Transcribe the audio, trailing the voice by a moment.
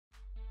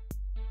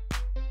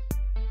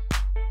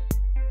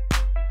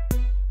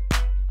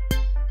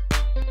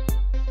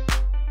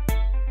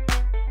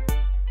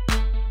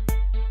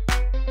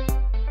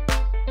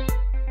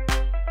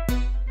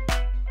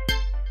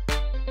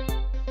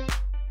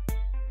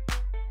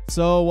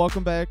So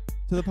welcome back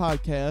to the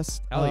podcast.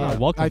 Hell yeah,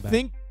 welcome. I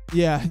think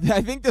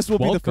this will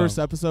be the first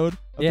episode.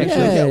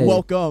 Yeah,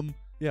 welcome.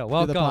 Yeah,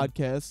 welcome to the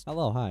podcast.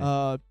 Hello,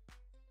 hi.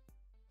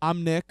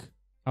 I'm Nick.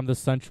 I'm the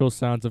Central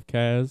Sounds of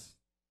Kaz.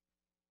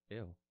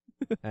 Ew.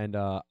 And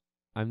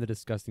I'm the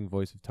disgusting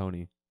voice of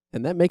Tony.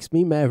 And that makes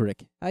me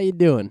Maverick. How you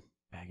doing?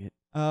 Bag it.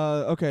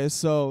 Okay,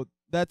 so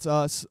that's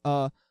us.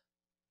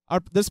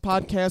 This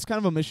podcast, kind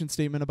of a mission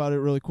statement about it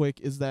really quick,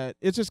 is that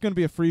it's just going to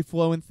be a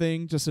free-flowing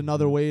thing, just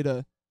another way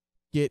to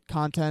get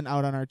content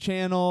out on our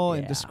channel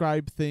and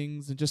describe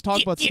things and just talk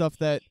about stuff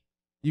that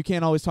you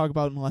can't always talk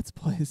about in Let's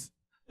Plays.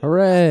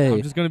 Hooray.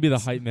 I'm just going to be the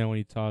hype man when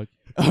you talk.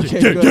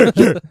 Okay,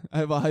 good. I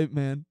have a hype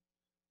man.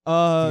 You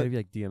gotta be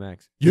like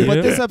DMX.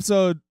 But this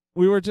episode,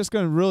 we were just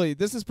going to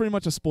this is pretty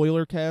much a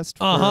spoiler cast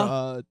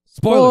for,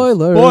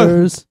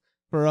 Spoilers.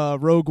 For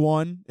Rogue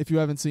One, if you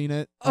haven't seen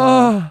it.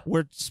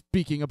 We're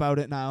speaking about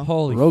it now.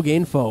 Holy Rogue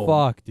info.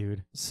 fuck,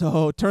 dude.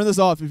 So turn this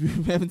off if you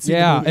haven't seen it.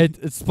 Yeah,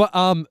 it's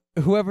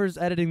whoever's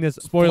editing this,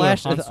 spoiler,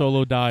 Han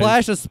Solo dies.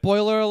 Flash a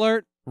spoiler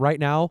alert right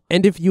now.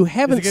 And if you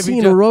haven't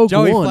seen Rogue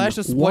One, flash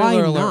a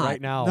spoiler alert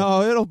right now.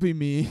 No, it'll be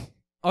me.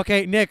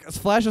 Okay, Nick,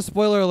 flash a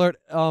spoiler alert.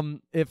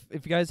 If you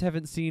guys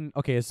haven't seen,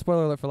 okay, a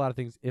spoiler alert for a lot of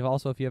things. If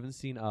you haven't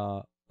seen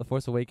The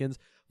Force Awakens,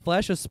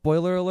 flash a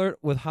spoiler alert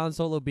with Han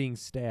Solo being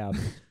stabbed.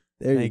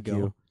 There Thank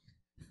you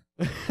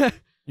go.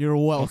 You're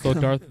welcome. Also,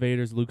 Darth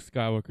Vader's Luke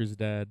Skywalker's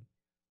dad.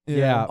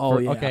 Yeah. Oh,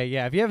 yeah. Okay,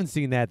 yeah. If you haven't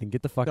seen that, then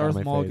get the fuck Darth out of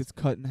my Maul face. gets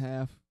cut in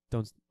half.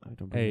 Don't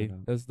bring Hey, it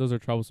up. those are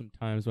troublesome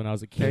times when I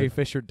was a Carrie kid.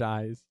 Fisher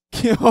dies.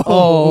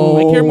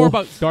 Oh, I care more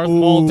about Darth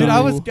Maul. Dude,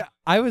 dying.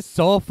 I was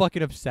so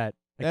fucking upset.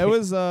 That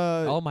was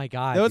oh my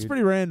god. that was dude.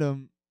 pretty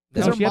random.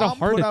 No, Her she had a mom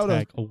heart put out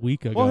attack a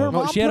week ago. Well, her No,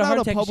 mom she had put a heart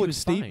out attack a and she public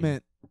was fine.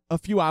 statement a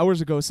few hours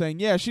ago saying,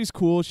 "Yeah, she's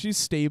cool, she's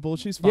stable,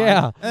 she's fine."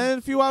 Yeah. And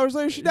a few hours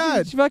later, she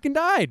died. She fucking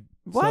died.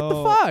 What the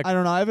So, fuck? I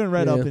don't know. I haven't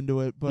read up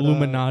into it, but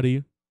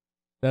Illuminati.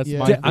 That's yeah.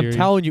 my Dude, theory. I'm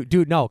telling you,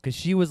 dude, no, because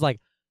she was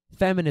like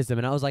feminism,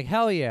 and I was like,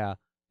 hell yeah,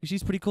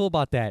 she's pretty cool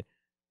about that.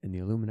 And the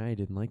Illuminati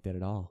didn't like that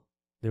at all.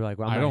 They were like,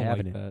 well, I'm I not don't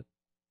having like it. that.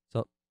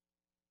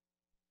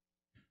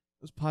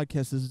 this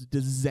podcast is a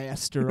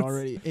disaster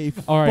already. A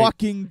All right.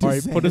 fucking All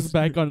disaster. right, put us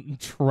back on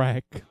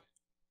track.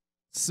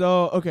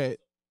 So, okay,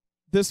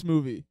 this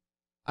movie.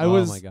 I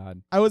oh my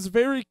god. was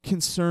very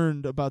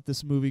concerned about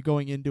this movie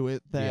going into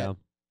it, that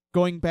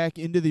going back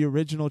into the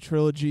original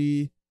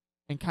trilogy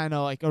and kind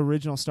of like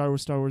original Star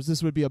Wars,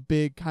 this would be a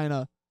big kind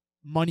of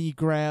money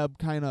grab,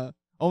 kind of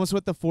almost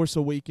what The Force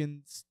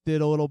Awakens did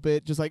a little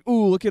bit. Just like,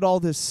 ooh, look at all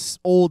this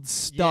old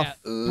stuff,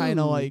 kind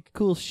of like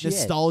cool shit.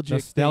 nostalgic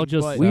Nostalgia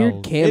thing, but sells.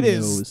 Weird cameos. it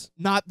is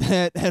not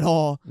that at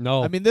all.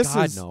 No. I mean, this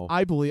God, is, no.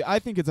 I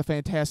think it's a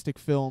fantastic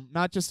film.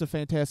 Not just a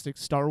fantastic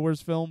Star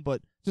Wars film,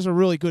 but just a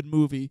really good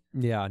movie.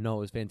 Yeah, no, it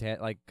was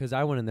fantastic. Like, because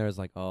I went in there, I was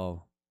like,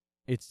 oh,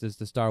 it's just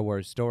the Star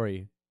Wars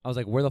story. I was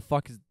like, where's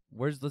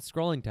the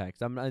scrolling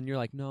text? And you're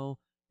like, no,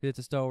 it's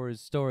a Star Wars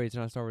story. It's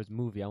not a Star Wars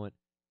movie. I went,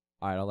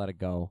 all right, I'll let it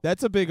go.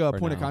 That's a big For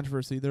point of now.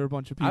 controversy. There were a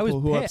bunch of I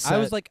people was who pissed. upset.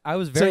 I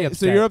was very upset.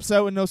 So you're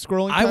upset with no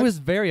scrolling text? I was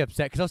very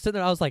upset because I was sitting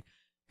there. I was like,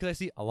 because I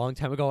see a long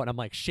time ago, and I'm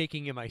like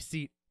shaking in my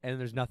seat, and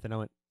there's nothing. I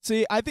went,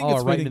 See, I think Oh,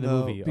 it's right fitting into the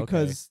though, movie, okay.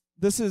 because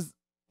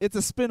it's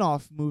a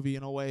spin-off movie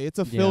in a way. It's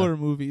a filler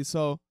movie,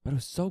 so but it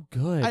was so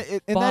good.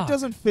 and that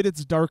doesn't fit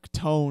its dark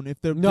tone. If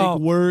the No.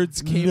 big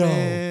words came No.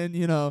 in,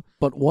 you know.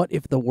 But what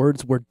if the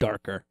words were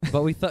darker?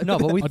 But we thought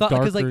But we A thought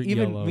because like darker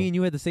even yellow. me and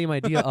you had the same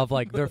idea of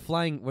like they're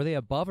flying. Were they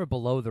above or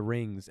below the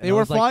rings? And They I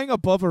were was like, flying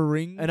above a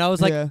ring, and I was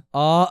like, yeah.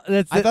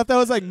 that's I it. thought that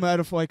was like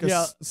metaphor, like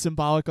Yeah.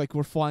 symbolic, like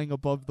we're flying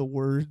above the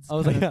words. I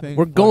was kinda like, thing.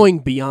 We're going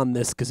beyond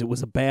this because it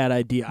was a bad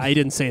idea. I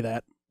didn't say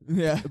that.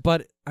 Yeah,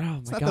 But oh my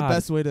it's not god, the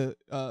best way to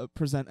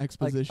present Like,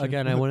 exposition.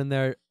 again, I went in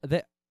there.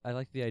 I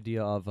like the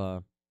idea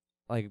of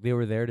like they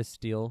were there to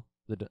steal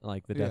the Death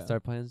Yeah. Star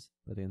plans,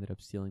 but they ended up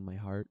stealing my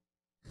heart.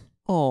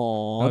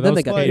 Oh, that then they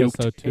was got funny.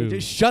 nuked. so too.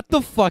 Just shut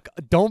the fuck!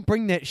 Don't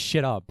bring that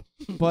shit up.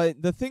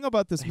 But the thing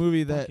about this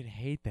movie I that fucking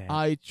hate that.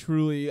 I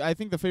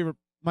think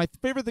my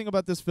favorite thing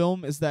about this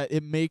film is that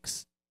it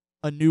makes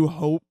A New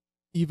Hope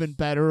even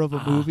better of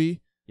a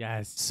movie.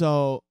 Yes,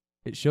 So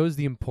it shows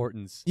the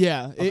importance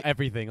yeah, of it,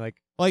 everything.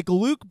 like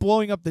Luke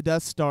blowing up the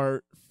Death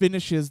Star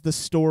finishes the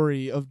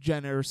story of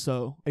Jen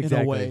Erso in a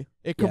Exactly. way.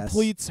 It Yes.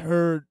 completes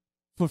her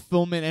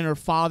fulfillment and her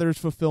father's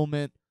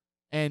fulfillment,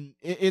 and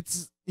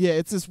it's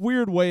this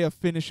weird way of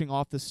finishing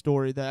off the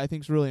story that I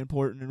think is really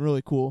important and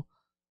really cool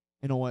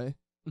in a way.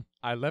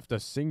 I left a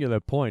singular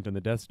point on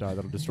the Death Star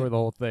that'll destroy the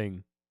whole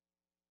thing.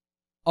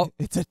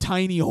 It's a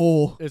tiny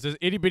hole. It's this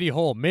itty bitty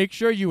hole. Make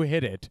sure you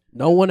hit it.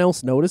 No one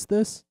else noticed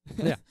this?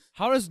 Yeah.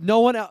 How does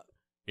no one else?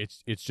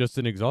 It's just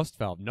an exhaust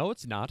valve. No,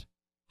 it's not.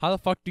 How the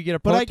fuck do you get a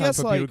But I proton guess,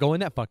 computer like, go in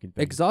that fucking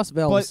thing? Exhaust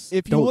But valves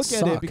if you don't look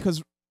suck. at it,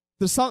 because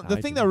the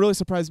I thing do. that really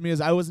surprised me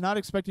is I was not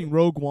expecting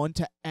Rogue One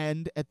to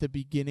end at the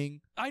beginning.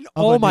 I know.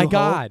 of Oh A my New Hope.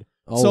 god.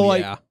 Oh, So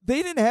like yeah.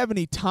 they didn't have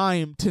any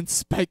time to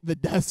inspect the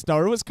Death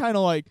Star. It was kind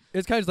of like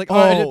It's kind of like, Oh.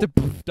 all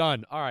right,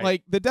 done. All right.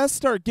 like the Death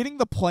Star getting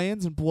the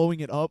plans and blowing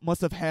it up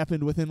must have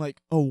happened within like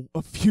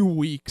a few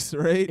weeks,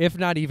 right? if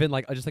not even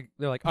like, just like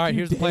they're like, all right, few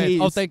here's the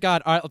plan. Oh, days. thank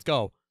God. All right, let's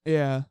go.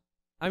 Yeah,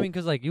 I mean,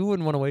 because like you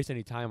wouldn't want to waste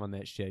any time on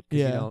that shit. 'Cause,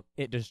 Yeah. you know,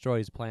 it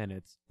destroys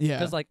planets. yeah,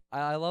 Because like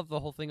I love the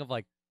whole thing of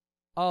like,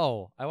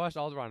 oh, I watched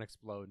Alderaan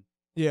explode,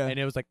 yeah, and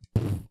it was like,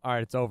 all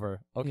right, it's over.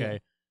 Okay. Yeah.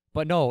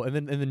 But no, and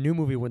then in the new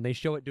movie when they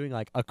show it doing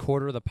like a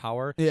quarter of the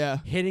power, yeah,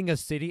 hitting a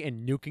city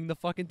and nuking the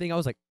fucking thing, I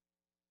was like,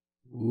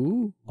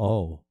 Ooh.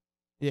 oh,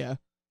 yeah.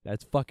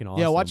 that's fucking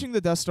awesome. Yeah, watching the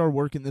Death Star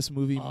work in this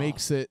movie Oh.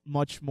 makes it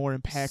much more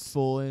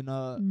impactful in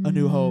A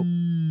New Hope.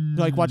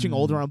 Like watching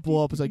Alderaan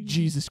blow up is like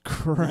Jesus Yeah,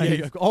 Christ.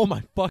 you're like, oh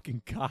my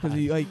fucking God. Because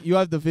you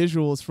have the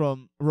visuals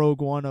from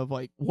Rogue One of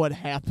like what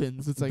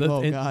happens. It's like,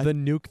 oh and God, the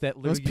nuke that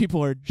those literally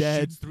people are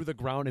dead. shoots through the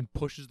ground and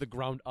pushes the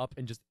ground up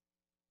and just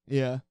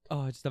Yeah,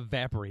 it just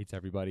evaporates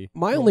everybody.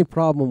 My only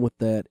problem with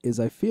that is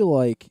I feel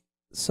like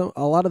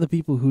a lot of the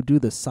people who do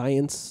the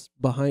science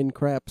behind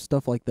crap,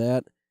 stuff like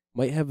that,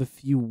 might have a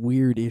few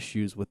weird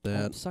issues with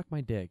that. Suck my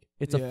dick.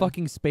 It's a Yeah.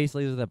 fucking space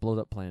laser that blows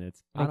up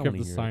planets. I don't care if wanna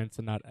the hear it. science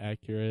are not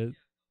accurate.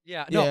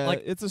 Yeah, no, yeah,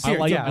 like it's a I series.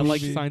 like yeah, I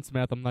like movie. science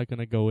math. I'm not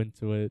gonna go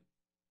into it.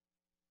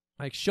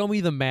 show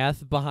me the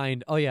math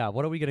behind. Oh yeah,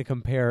 what are we gonna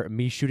compare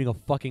me shooting a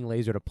fucking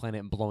laser at a planet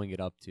and blowing it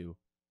up to?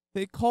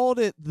 They called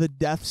it the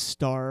Death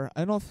Star.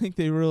 I don't think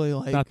they really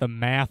like. It's not the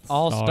math.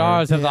 All star.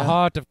 stars have the Yeah.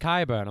 heart of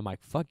Kyber, and I'm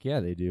like, fuck yeah,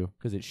 they do,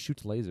 because it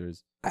shoots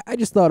lasers. I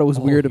just thought it was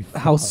weird Holy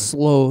how fuck.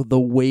 slow the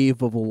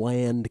wave of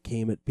land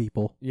came at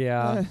people.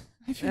 Yeah.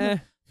 I feel Eh.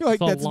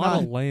 like It's that's a lot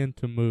not. of land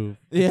to move.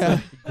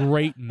 Yeah,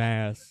 Great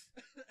mass.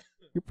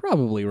 You're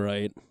probably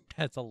right.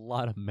 That's a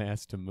lot of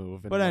mass to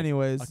move. In but like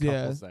anyways, a couple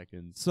yeah.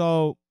 seconds.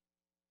 So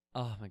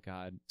Oh my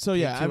God.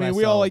 yeah, I mean,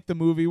 we K2SO. all like the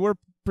movie. We're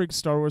big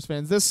Star Wars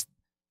fans.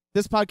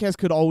 This podcast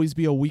could always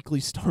be a weekly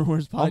Star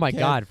Wars podcast. Oh my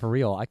God, for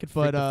real. I could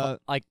freak But, the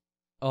like.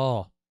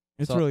 Oh,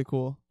 it's So- really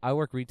cool. I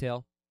work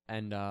retail,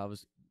 and I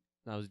was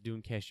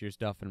doing cashier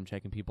stuff, and I'm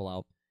checking people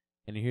out,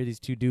 and I hear these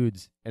two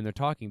dudes, and they're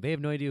talking. They have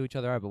no idea who each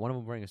other are, but one of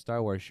them wearing a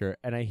Star Wars shirt,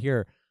 and I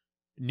hear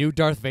new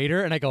Darth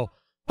Vader, and I go,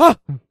 huh!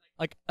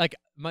 Like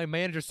my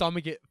manager saw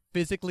me get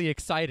physically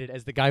excited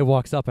as the guy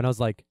walks up, and I was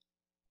like,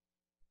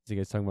 "Is you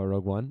guys talking about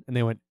Rogue One?" And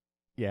they went,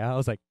 "Yeah." I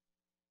was like,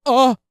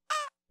 "Oh,"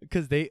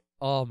 because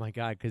oh my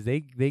God, because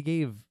they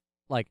gave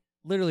like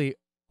literally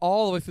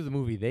all the way through the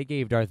movie, they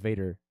gave Darth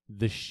Vader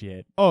the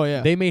shit. Oh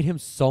yeah, They made him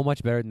so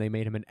much better than they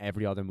made him in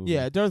every other movie.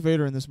 yeah. Darth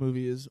Vader in this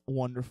movie is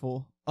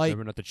wonderful. Like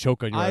Remember not to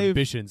choke on your I've-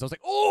 ambitions. I was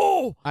like,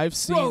 oh, I've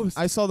seen, Roast.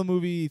 I saw the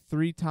movie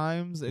 3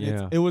 times, and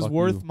Yeah, it was fuck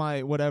worth you.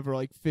 my whatever,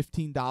 like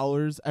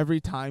 $15 every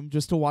time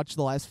just to watch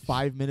the last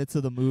 5 minutes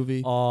of the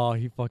movie. oh,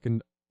 he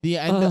fucking The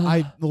end,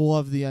 I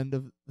love the end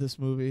of this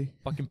movie.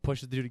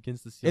 pushes the dude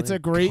against the ceiling. It's a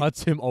great-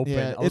 cuts him open.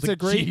 Yeah, I was it's like, a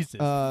great Jesus,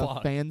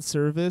 fuck. fan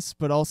service,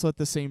 but also at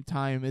the same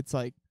time, it's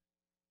like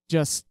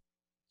just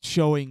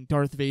showing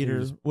Darth Vader,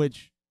 Here's-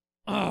 which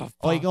Oh,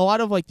 like fuck. a lot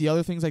of like the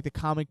other things, like the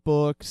comic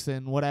books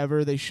and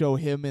whatever, they show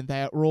him in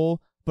that role.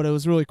 But it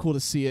was really cool to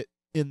see it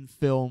in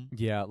film.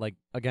 Yeah, like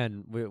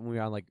again, we were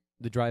on like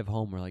the drive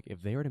home. We're like,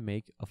 if they were to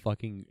make a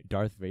fucking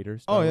Darth Vader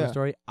Star Oh, Wars yeah.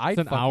 story, I'd It's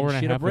an fucking hour and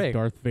shit a half brick. of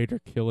Darth Vader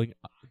killing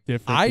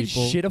different I'd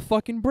people. shit a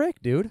fucking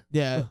brick, dude.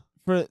 Yeah,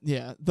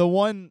 the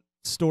one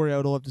story I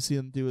would love to see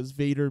them do is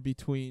Vader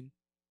between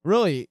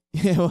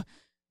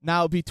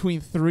now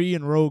between 3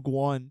 and Rogue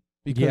One.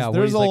 Because Yeah, where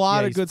there's he's a like, lot yeah,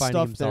 of he's good finding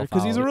stuff there. himself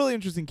Because he's a out. really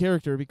interesting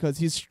character because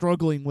he's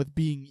struggling with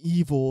being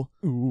evil.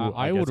 Ooh,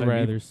 I would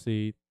rather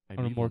see,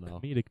 on a more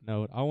comedic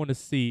note, I want to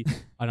see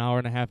an hour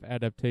and a half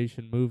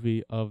adaptation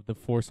movie of The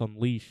Force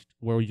Unleashed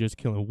where we're just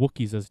killing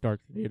Wookiees as Darth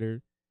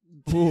Vader.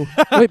 Ooh.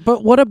 Wait,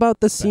 but what about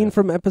the scene Bad.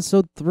 from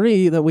episode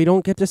 3 that we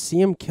don't get to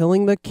see him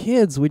killing the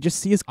kids? We just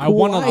see his I cool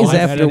want a eyes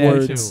live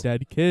afterwards. adaptation of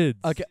dead kids.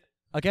 Okay.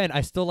 Again,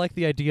 I still like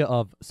the idea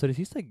of, so does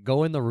he just like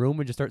go in the room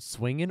and just start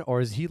swinging,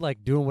 or is he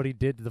like doing what he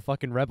did to the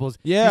fucking rebels?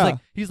 Yeah.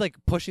 He's like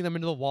pushing them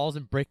into the walls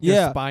and breaking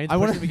Yeah, their spines, I pushing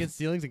wanna- them against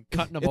ceilings and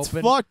cutting them It's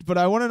open. fucked, but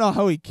I want to know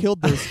how he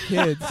killed those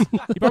kids.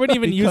 He probably didn't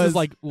even use Because- his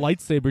like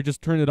lightsaber,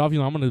 just turn it off. You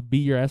know, I'm gonna beat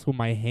your ass with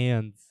my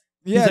hands.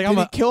 Yeah, like, did I'm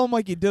he a- kill him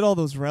like he did all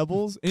those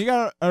rebels? And you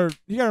gotta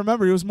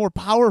remember, he was more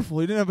powerful.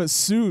 He didn't have a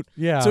suit,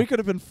 Yeah. so he could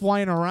have been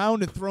flying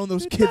around and throwing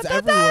those kids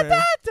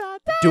everywhere.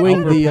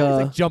 Doing He's the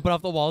like jumping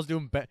off the walls,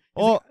 doing.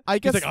 Well, I he's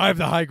guess like, I have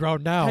the high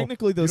ground now.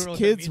 technically those don't know what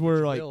that means, kids but were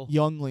you like will.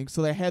 younglings,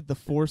 so they had the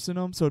Force in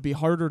them, so it'd be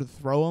harder to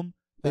throw them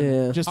than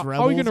Yeah. just How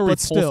rebels. are you gonna but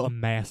repulse still, a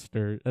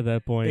master at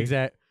that point?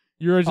 Exactly.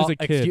 You're just Oh,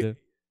 a kid.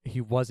 He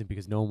wasn't,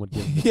 because no one would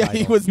give him the yeah,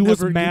 title. he was He was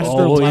never given-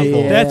 master Oh, level.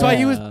 yeah. That's why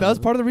he was. That was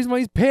part of the reason why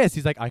he's pissed.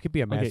 He's like, I could be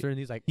a Okay, master, and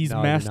he's like, He's no,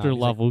 you're master not. He's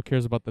like, level. Who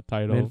cares about the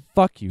title? Man,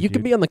 fuck you. You can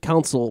dude. be on the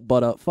council,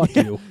 but fuck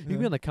you. You can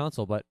be on the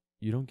council, but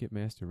you don't get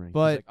master rank. He's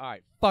But- like, all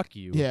right, fuck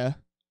you. Yeah.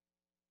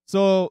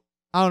 So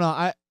I don't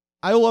know.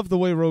 I love the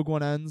way Rogue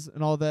One ends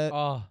and all that.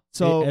 Oh,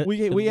 So it-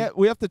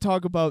 we have to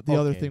talk about the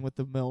other Okay. thing with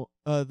the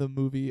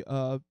movie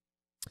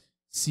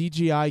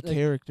CGI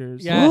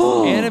characters. yes.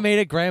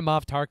 Animated Grand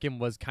Moff Tarkin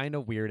was kind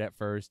of weird at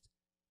first,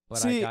 but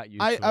See, I got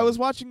used to I it. was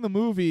watching the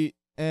movie,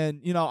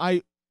 and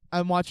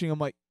I'm watching. I'm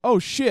like, oh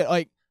shit!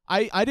 Like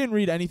I didn't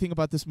read anything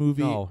about this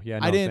movie. No, yeah,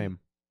 no, I didn't same.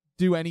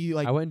 do any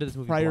like I went into this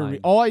movie prior. blind.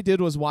 All I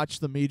did was watch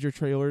the major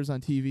trailers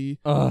on TV,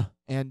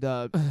 and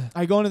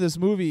I go into this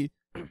movie,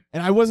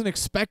 and I wasn't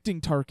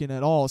expecting Tarkin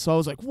at all. So I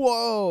was like,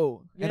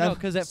 whoa! Yeah, And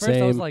because at first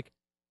I was like,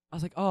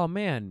 oh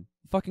man,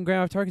 fucking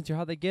Grand Moff Tarkin's here.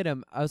 How'd they get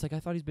him? I was like, I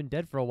thought he's been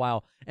dead for a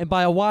while, and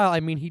by a while I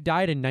mean he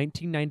died in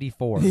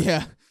 1994.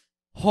 Yeah.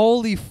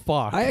 Holy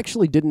fuck! I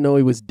actually didn't know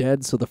he was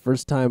dead, so the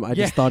first time I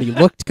just thought he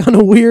looked kind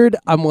of weird.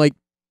 I'm like,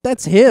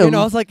 that's him. You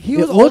know, I was like, he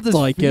was It old looked as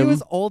like he him.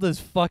 was old as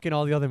fuck in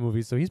all the other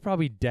movies, so he's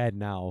probably dead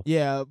now.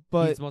 Yeah,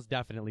 but He's most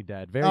definitely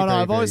dead. Very, I don't know.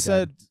 very, I've very always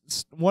dead.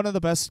 said one of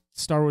the best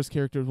Star Wars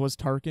characters was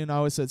Tarkin. I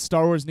always said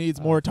Star Wars needs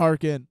more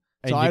Tarkin.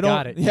 And So you I don't.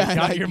 got it. Yeah, you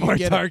got I your more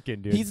get it.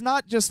 Tarkin, dude. He's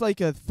not just like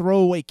a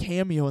throwaway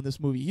cameo in this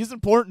movie. He's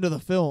important to the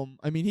film.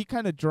 I mean, he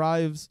kind of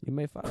drives you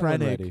may fire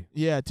Krennic. ready.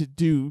 Yeah, to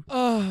do.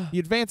 He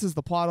advances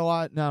the plot a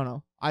lot.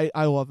 No.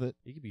 I love it.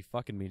 You could be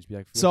fucking mean. Just be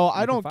like, So you I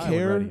can don't fire when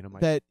care ready. And I'm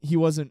like, that he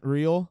wasn't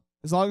real.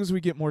 As long as we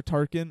get more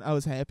Tarkin, I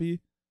was happy.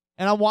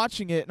 And I'm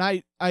watching it,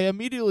 and I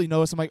immediately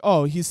noticed. I'm like,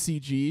 oh, he's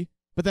CG.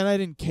 But then I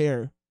didn't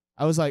care.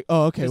 I was like,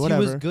 oh, okay, 'cause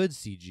whatever. He was good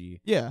CG.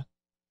 Yeah.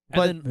 And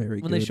But then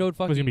Very when good. they showed It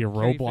fucking was gonna be a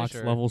Carrie Roblox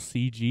Fisher, level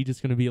CG,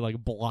 just gonna be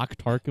like block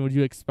Tarkin. What would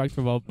you expect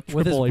from a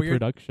With his AAA weird-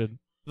 production?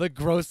 the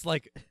gross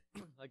like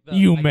the,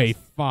 You I may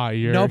guess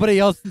fire. Nobody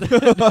else.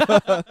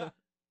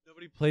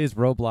 Nobody plays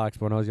Roblox.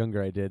 But when I was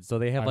younger, I did. So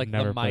they have I've like the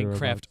never played Minecraft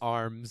Roblox.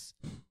 arms.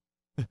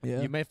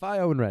 Yeah. You may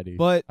fire when ready.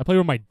 But I played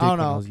with my dick I when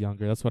don't I know. was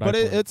younger. That's what But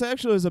I played. it's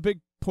actually was a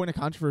big point of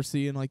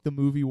controversy in like the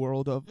movie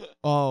world of,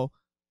 oh,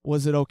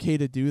 was it okay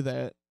to do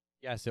that?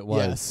 yes, it was.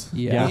 Yes.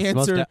 Yeah. The Yes,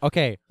 most answer,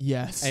 okay.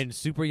 yes. And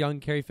super young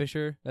Carrie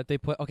Fisher that they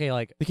put. Okay,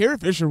 like The Carrie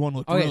Fisher one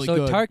looked okay, really so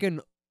good.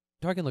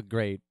 Tarkin looked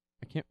great.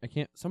 I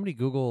can't. Somebody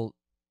Google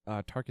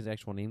Tarkin's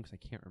actual name because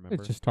I can't remember.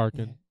 It's just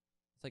Tarkin.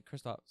 It's like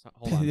Christoph.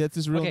 Hold on. That's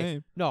his real Okay.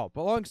 name. No,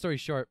 but long story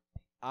short,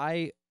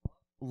 I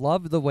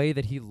loved the way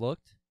that he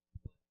looked,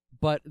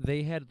 but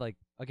they had like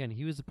again,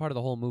 he was a part of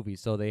the whole movie,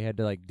 so they had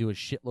to like do a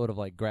shitload of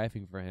like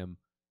graphing for him.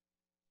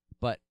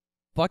 But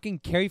fucking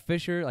Carrie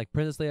Fisher, like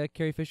Princess Leia,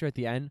 Carrie Fisher at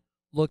the end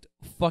looked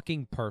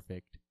fucking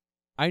perfect.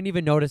 I didn't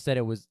even notice that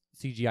it was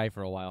CGI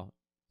for a while.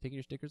 Taking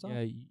your stickers off?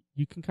 Yeah,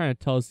 you can kind of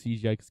tell it's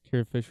CGI because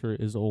Carrie Fisher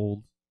is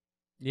old.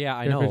 Yeah,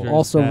 I Carrie know. Fisher-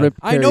 Also, Bad. rip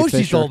I Carrie know she's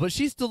Fisher. old, but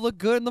she still looked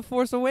good in The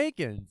Force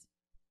Awakens.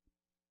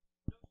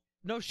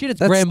 No shit, it's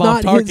That's Grand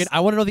Moff not Tarkin. his- I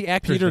want to know the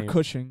actor's Peter name.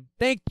 Cushing.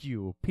 Thank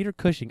you, Peter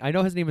Cushing. I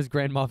know his name is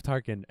Grand Moff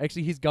Tarkin.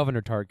 Actually, he's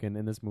Governor Tarkin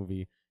in this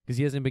movie because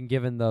he hasn't been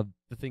given the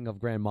thing of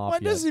Grand Moff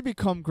When yet. does he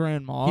become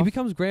Grand Moff? He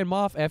becomes Grand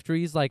Moff after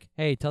he's like,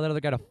 "Hey, tell that other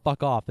guy to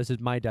fuck off. This is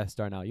my Death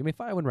Star now. You may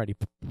fire when ready."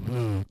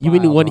 You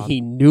mean Wow, when Ron.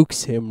 he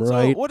nukes him,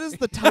 right? So what does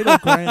the title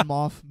Grand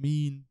Moff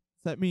mean?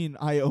 Does that mean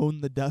I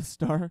own the Death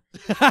Star?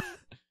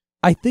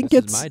 I think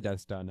This it's is my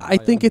Death Star now. I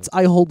think own it's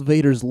I hold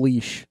Vader's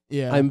leash.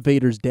 Yeah. I'm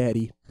Vader's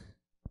daddy.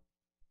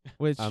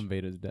 Which I'm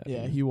Vader's dad.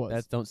 yeah, he was.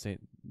 That's don't say,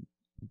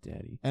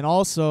 Daddy. And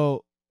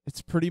also,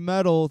 it's pretty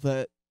metal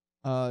that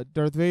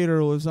Darth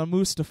Vader lives on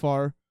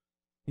Mustafar.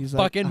 He's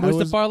Fucking like,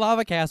 Mustafar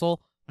Lava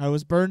Castle. I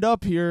was burned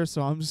up here,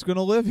 so I'm just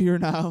gonna live here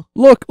now.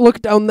 Look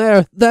down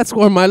there. That's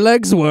where my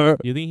legs were.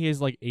 Do you think he has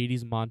like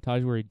 80s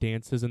montage where he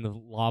dances in the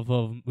lava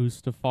of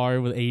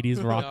Mustafar with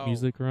 80s rock No.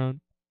 music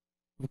around?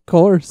 Of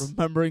course.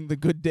 Remembering the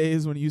good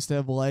days when he used to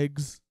have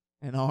legs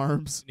and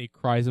arms. And he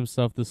cries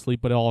himself to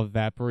sleep, but it all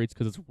evaporates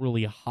because it's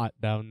really hot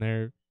down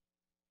there.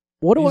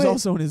 What do He's I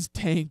also in his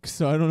tank,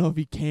 so I don't know if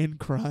he can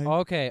cry.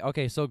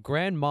 Okay. So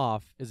Grand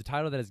Moff is a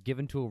title that is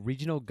given to a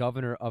regional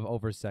governor of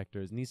over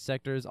sectors, and these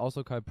sectors,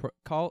 also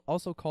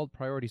called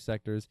priority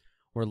sectors,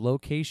 were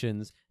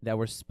locations that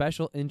were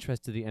special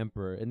interest to the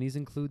emperor, and these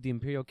include the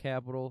imperial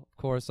capital,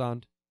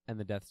 Coruscant, and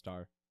the Death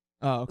Star.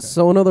 Oh, okay.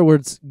 So in other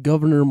words,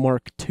 Governor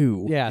Mark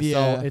II. Yeah,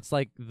 Yeah. so it's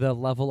like the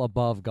level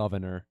above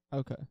governor.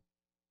 Okay.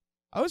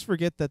 I always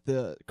forget that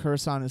the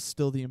Coruscant is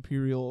still the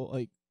imperial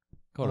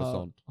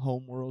Coruscant.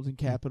 home world and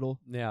capital.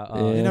 Yeah,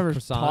 Yeah. They never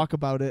croissant. talk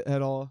about it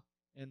at all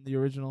in the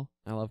original.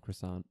 I love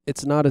croissant.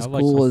 It's not as I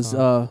like cool as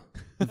croissant.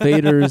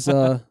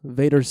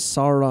 Vader's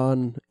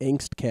Sauron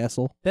Angst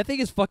Castle. That thing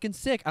is fucking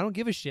sick. I don't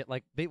give a shit.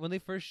 Like when they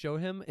first show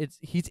him,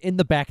 he's in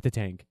the back to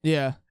tank,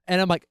 Yeah.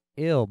 and I'm like,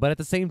 ew. But at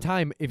the same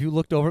time, if you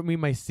looked over at me in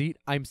my seat,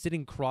 I'm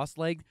sitting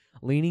cross-legged,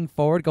 leaning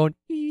forward, going.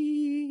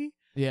 Ee.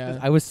 Yeah.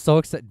 I was so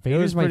excited.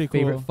 Vader's was my pretty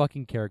favorite cool.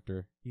 fucking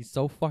character. He's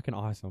so fucking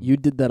awesome. You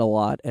did that a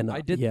lot, and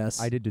I did.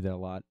 Yes, I did do that a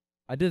lot.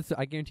 I did.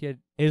 I guarantee. Is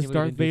can't believe I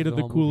Darth didn't do it Vader for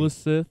the whole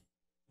coolest Sith?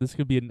 This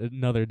could be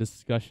another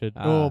discussion.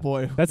 Oh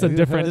boy. That's a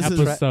different This is-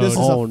 episode. This is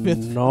Oh, a fifth.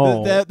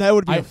 no. That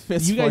would be a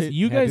fist you guys, fight.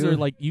 you Have guys you- are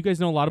like, you guys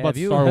know a lot about have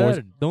you Star Wars.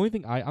 heard? The only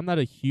thing I'm not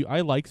a huge. I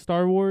like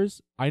Star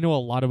Wars. I know a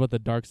lot about the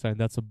dark side.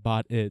 That's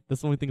about it.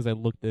 That's the only things I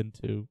looked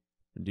into.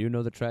 Do you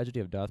know the tragedy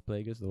of Darth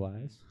Plagueis the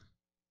Wise?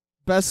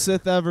 Best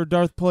Sith ever,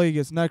 Darth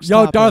Plagueis. Next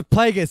Yo, topic. Darth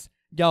Plagueis.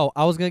 Yo,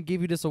 I was gonna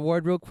give you this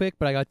award real quick,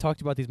 but I gotta talk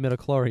to you about these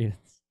midichlorians.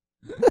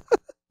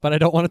 But I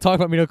don't want to talk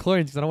about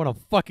midichlorians because I don't want a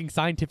fucking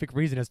scientific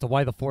reason as to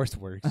why the Force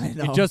works. I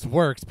know. It just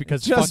works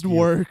because just fuck you.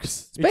 works.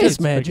 Space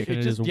magic.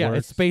 It just Yeah, works.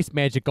 it's space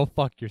magic. Go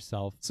fuck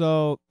yourself.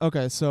 So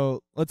okay,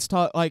 so let's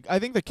talk. Like, I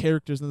think the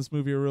characters in this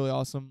movie are really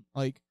awesome.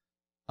 Like,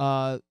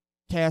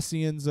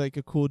 Cassian's like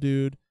a cool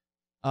dude.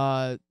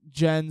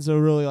 Jen's a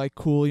really like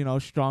cool,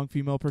 strong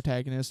female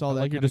protagonist. All I that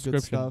like your kind of good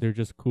description. stuff. They're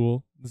just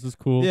cool. This is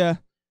cool. Yeah,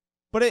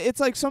 but it's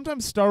like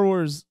sometimes Star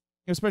Wars,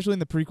 especially in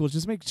the prequels,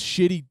 just makes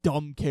shitty,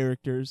 dumb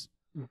characters.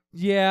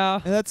 Yeah.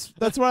 And that's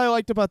what I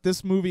liked about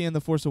this movie and The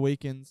Force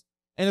Awakens.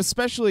 And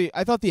especially,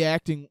 I thought the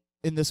acting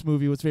in this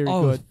movie was very It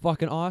good. was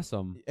fucking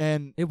awesome.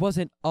 And It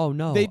wasn't. Oh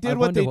no. they I did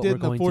what wonder they did we're in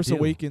The going to Force do.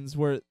 Awakens,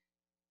 where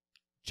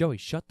Joey,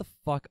 shut the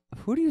fuck.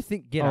 Who do you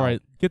think? Get All out.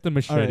 right, get the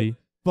machete.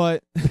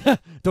 but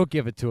Don't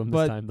give it to him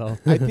But this time though.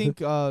 I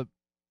think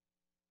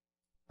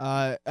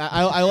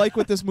I like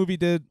what this movie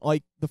did,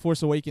 like The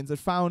Force Awakens. It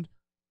found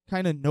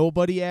kind of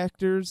nobody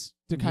actors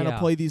to kind of Yeah.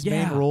 play these main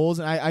Yeah. roles,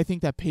 and I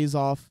think that pays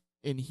off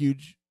in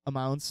huge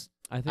amounts.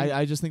 I think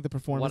I just think the what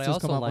performances I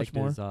also come out liked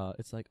much more. is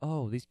it's like,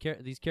 oh, these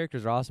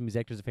characters are awesome. These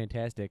actors are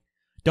fantastic.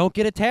 Don't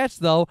get attached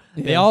though.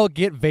 They all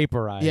get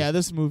vaporized. Yeah,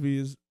 this movie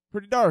is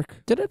pretty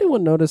dark. Did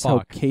anyone notice how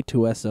Fuck.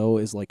 K2SO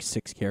is like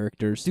 6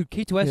 characters? Dude,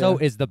 K2SO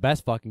Yeah. is the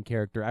best fucking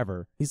character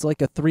ever. He's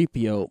like a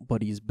 3PO,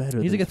 but he's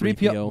better He's than like a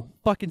 3PO, 3PO.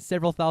 fucking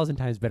several thousand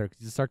times better because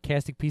he's a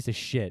sarcastic piece of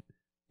shit.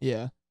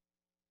 Yeah.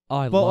 Oh,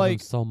 I But, love him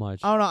like, so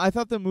much. I don't know. I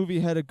thought the movie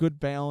had a good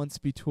balance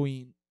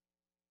between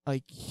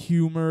like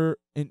humor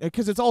and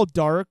because it's all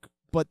dark,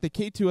 but the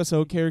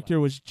K2SO character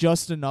was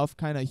just enough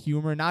kind of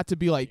humor, not to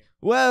be like,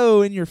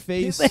 whoa, in your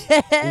face,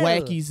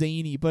 wacky,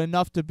 zany, but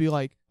enough to be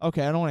like,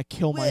 okay, I don't want to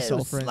kill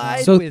myself right now.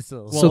 So-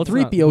 whistles. Well, So let's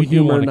not- 3PO we do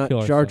humor, wanna not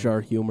kill Jar ourselves.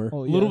 Jar humor. Oh,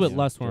 A little yeah. bit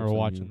less when Yeah, we're that's what I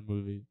watching mean. the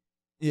movie.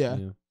 Yeah.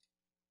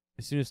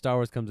 As soon as Star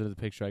Wars comes into the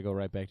picture, I go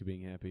right back to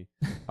being happy.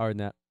 Other than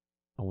that,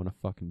 I want to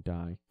fucking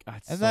die. God,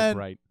 it's And so then-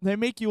 bright. They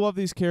make you love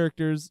these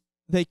characters.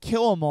 They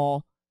kill them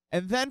all,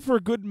 and then for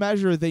good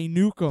measure, they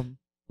nuke them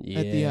Yeah.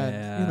 at the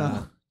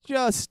end.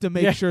 Just to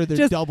make Yeah, sure they're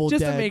just, double just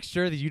dead. to make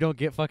sure that you don't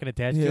get fucking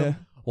attached to Yeah.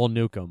 them, we'll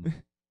nuke them.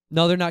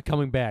 No, they're not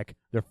coming back.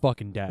 They're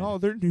fucking dead. Oh,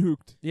 they're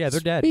nuked. Yeah, they're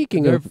dead.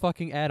 Speaking They're of-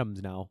 fucking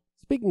atoms now.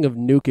 Speaking of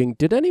nuking,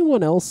 did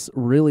anyone else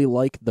really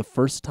like the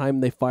first time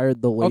they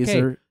fired the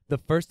laser? Okay, the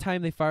first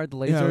time they fired the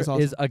Yeah, it laser was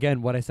awesome. is,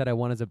 again, what I said I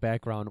want as a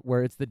background,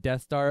 where it's the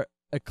Death Star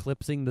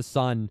eclipsing the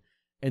sun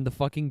and the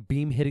fucking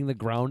beam hitting the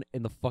ground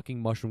and the fucking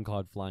mushroom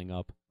cloud flying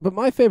up. But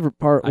my favorite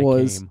part I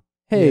was,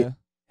 came.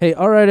 hey,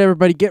 all right,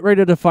 everybody, get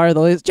ready to fire the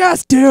laser.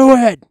 Just do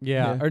it!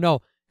 Yeah. Yeah. Or no,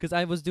 because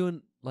I was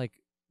doing, like,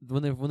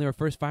 when they were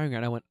first firing it,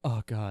 and I went,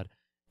 oh, God.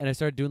 And I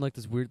started doing, like,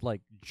 this weird,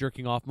 like,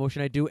 jerking off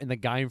motion I do, and the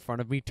guy in front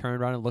of me turned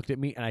around and looked at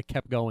me, and I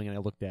kept going, and I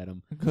looked at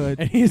him. Good.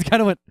 And he just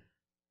kind of went,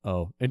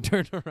 oh, and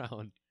turned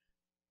around.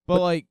 But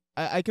like,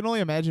 I can only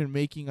imagine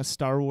making a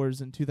Star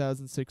Wars in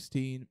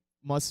 2016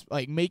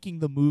 making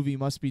the movie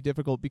must be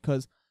difficult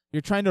because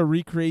you're trying to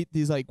recreate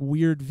these like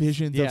weird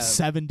visions Yeah. of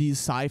 70s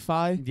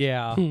sci-fi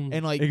Yeah.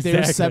 and like Exactly.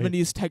 their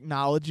 70s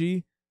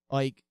technology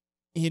like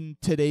in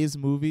today's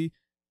movie.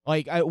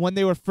 Like when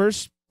they were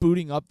first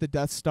booting up the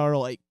Death Star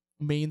like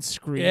main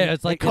screen, Yeah,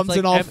 it's like- it comes it's like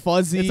in all M-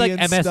 fuzzy It's like and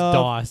MS stuff,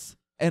 DOS.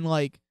 and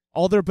like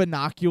all their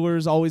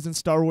binoculars always in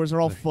Star Wars are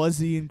all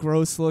fuzzy and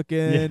gross looking,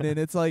 Yeah. and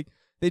it's like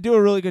they do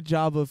a really good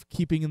job of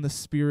keeping in the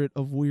spirit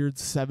of weird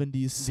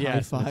 70s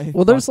Yes, sci-fi.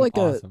 Well, there's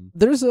Fucking like awesome.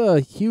 there's a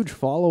huge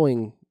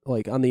following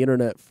like on the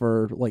internet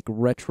for like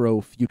retro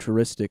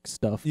futuristic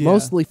stuff, Yeah.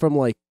 mostly from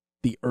like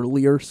the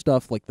earlier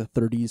stuff, like the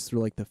 30s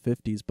through like the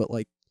 50s. But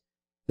like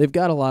they've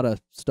got a lot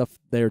of stuff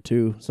there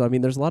too. So I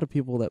mean, there's a lot of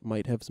people that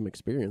might have some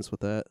experience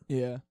with that.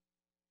 Yeah.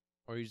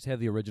 Or you just have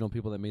the original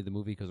people that made the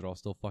movie because they're all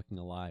still fucking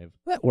alive.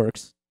 That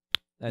works.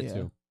 That Yeah.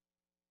 too.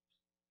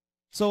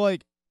 So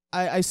like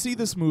I see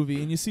this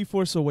movie and you see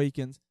Force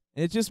Awakens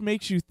and it just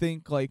makes you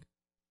think like,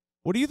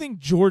 what do you think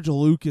George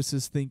Lucas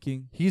is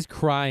thinking? He's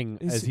crying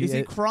Is as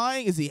he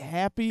crying? Is he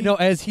happy? No,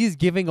 as he's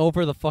giving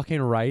over the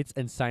fucking rights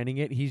and signing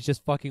it, he's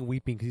just fucking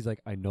weeping because he's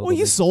like, I know. Well, they'll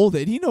he make- sold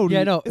it. He know.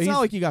 Yeah, no, it's he's- not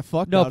like he got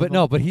fucked. no, out but of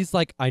no, him. but he's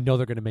like, I know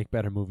they're gonna make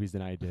better movies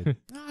than I did.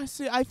 I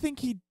see. I think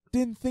he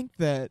didn't think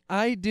that.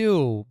 I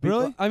do.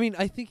 Really? I mean,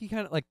 I think he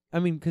kind of like. I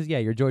mean, because yeah,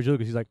 you're George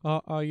Lucas. He's like,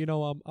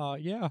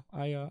 yeah,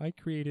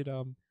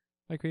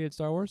 I created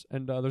Star Wars,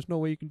 and there's no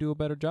way you can do a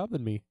better job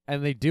than me.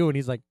 And they do, and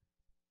he's like,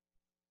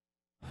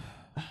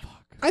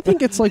 I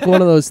think it's like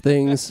one of those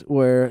things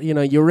where, you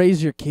know, you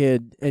raise your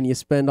kid and you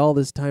spend all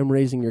this time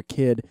raising your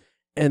kid,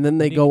 and then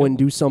they go and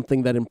do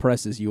something that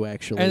impresses you,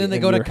 actually. and then they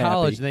go to you're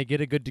college happy. and they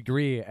get a good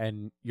degree,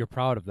 and you're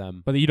proud of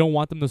them. But you don't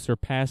want them to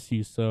surpass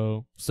you,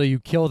 so So you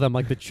kill them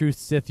like the true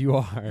Sith you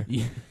are.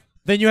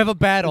 Then you have a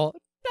battle.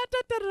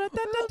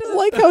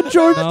 Like how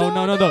George...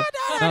 no.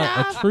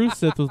 A true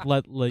Sith would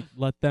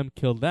let them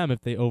kill them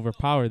if they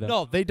overpower them.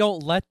 No, they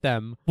don't let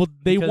them. Well,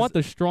 they Because- want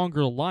the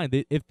stronger line.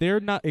 If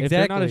they're not as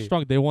Exactly.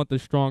 strong, they want the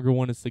stronger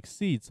one to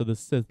succeed, so the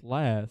Sith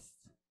lasts.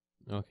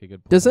 Okay,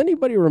 good point. Does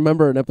anybody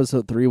remember in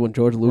episode 3 when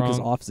George Lucas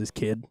Wrong. offs his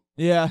kid?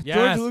 Yeah,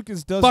 Yes. George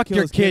Lucas does. Fuck kill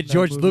your his kid, in that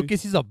George movie.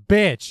 Lucas. He's a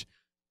bitch.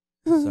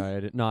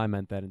 Sorry, no, I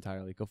meant that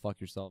entirely. Go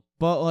fuck yourself.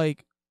 But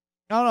like,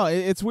 I don't know.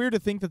 It's weird to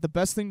think that the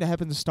best thing to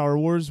happen to Star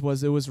Wars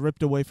was it was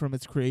ripped away from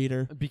its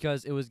creator.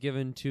 Because it was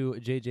given to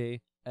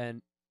JJ,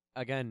 and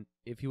again,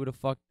 if he would have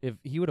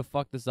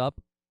fucked this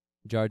up,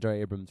 Jar Jar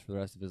Abrams for the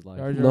rest of his life.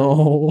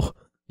 No.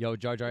 Yo,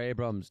 Jar Jar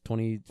Abrams,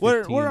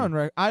 2015. We're on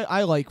record.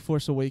 I like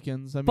Force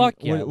Awakens. I mean, Fuck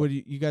yeah. What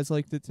you guys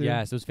liked it too?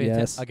 Yes, it was fantastic.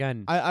 Yes.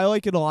 Again, I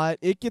like it a lot.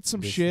 It gets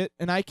some This- shit,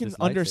 and I can this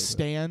lightsaber.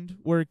 understand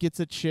where it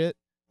gets its shit,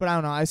 but I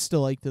don't know. I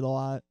still liked it a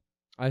lot.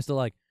 I still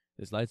like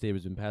this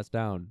lightsaber's been passed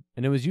down,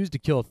 and it was used to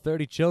kill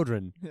 30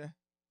 children. Yeah.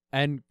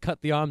 And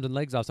cut the arms and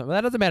legs off something.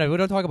 That doesn't matter. We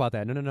don't talk about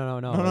that. No.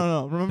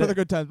 No. Remember the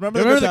good times.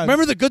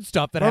 Remember the good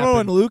stuff that Remember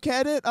happened. when Luke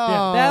had it? Oh,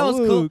 Yeah, that was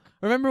cool. Luke.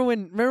 Remember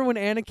when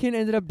Anakin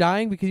ended up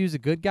dying because he was a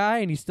good guy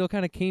and he still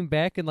kind of came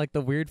back in like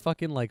the weird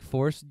fucking like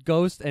Force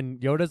ghost and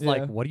Yoda's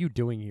like, "What are you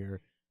doing here?"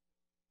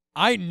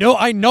 I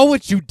know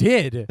what you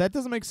did. That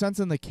doesn't make sense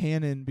in the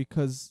canon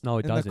because No,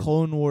 it in doesn't. the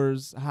Clone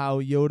Wars, how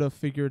Yoda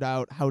figured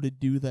out how to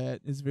do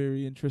that is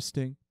very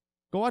interesting.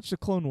 Go watch the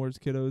Clone Wars,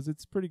 kiddos.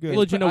 It's pretty good.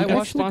 Well, you know, I we got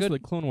watched the sponsored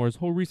good- the Clone Wars.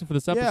 Whole reason for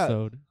this Yeah.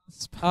 episode.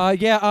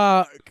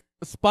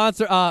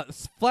 Sponsor.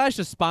 Flash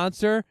a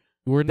sponsor.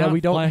 We're That not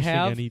we don't flashing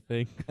have.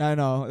 anything. I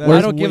know. We're-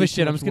 I don't give way a shit.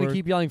 too I'm much just gonna work.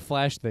 keep yelling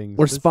Flash things.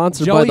 We're This-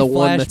 sponsored Joey by the one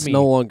flashed that's me.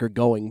 no longer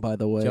going, by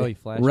the way. Joey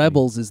flashed me.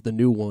 Rebels is the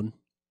new one.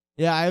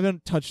 Yeah, I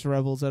haven't touched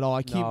Rebels at all.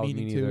 I keep No, me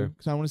meaning to neither.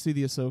 because I want to see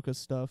the Ahsoka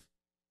stuff.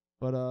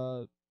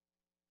 But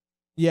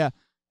yeah.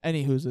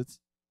 Anywho's it's.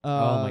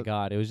 Oh my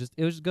god, it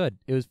was good.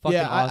 It was fucking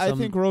yeah, awesome. I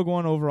think Rogue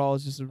One overall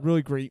is just a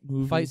really great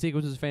movie. Fight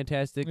sequence was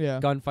fantastic. Yeah.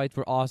 Gunfights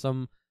were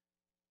awesome.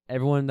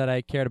 Everyone that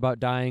I cared about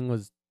dying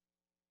was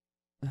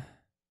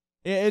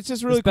Yeah, it's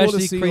just really cool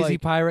especially to see. crazy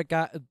like,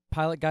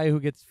 pilot guy who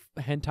gets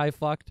hentai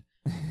fucked.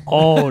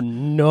 Oh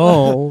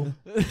no.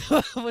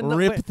 when the-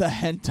 rip the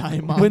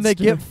hentai monster. when they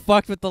get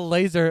fucked with the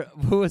laser,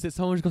 who was it?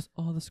 Someone just goes,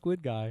 "Oh, the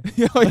squid guy."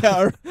 Oh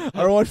yeah,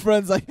 our one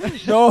friend's like,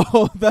 no,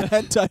 the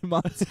hentai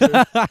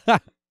monster.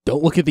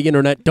 Don't look at the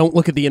internet. Don't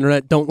look at the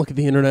internet. Don't look at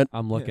the internet.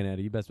 I'm looking at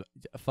it. You best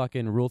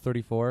fucking Rule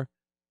 34.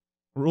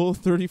 Rule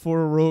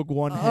 34 Rogue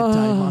One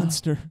hentai Ah.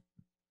 monster.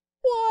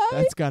 What?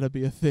 That's got to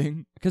be a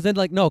thing. Because then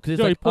it's Joey,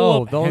 like, pull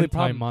oh, up the only Hentai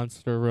problem.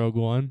 Monster Rogue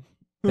One.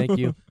 Thank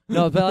you.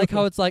 No, but I like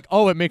how it's like,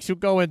 oh, it makes you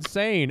go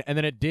insane, and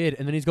then it did,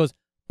 and then he goes,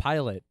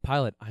 pilot,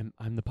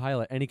 I'm the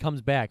pilot, and he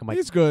comes back. I'm like,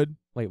 He's good.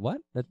 wait,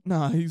 what? That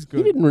Nah, he's He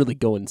good. didn't really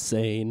go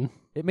insane.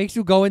 it makes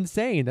you go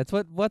insane. That's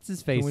what what's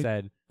his face we-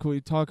 said. Can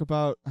we talk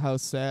about how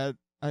sad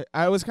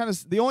I was kind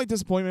of the only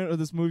disappointment of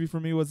this movie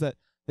for me was that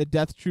the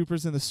Death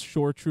Troopers and the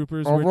Shore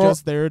Troopers were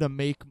just there to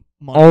make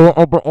money.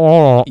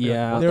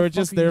 Yeah. They the were fuck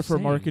just are there you for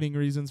saying? marketing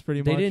reasons,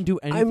 pretty They much. didn't do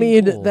anything. I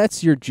mean, cool.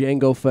 that's your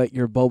Jango Fett,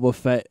 your Boba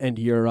Fett, and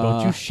your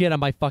Don't you shit on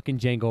my fucking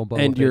Jango and Boba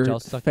and bitch. your I'll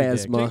suck your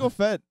dick. Phasma. Jango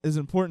Fett is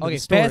important Okay, to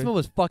the story. Phasma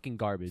was fucking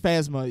garbage.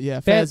 Phasma,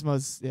 yeah. Phas-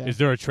 Phasma's, yeah. Is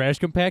there a trash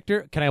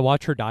compactor? Can I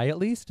watch her die at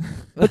least?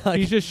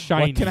 He's just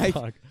shiny. can I-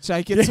 Fuck. Should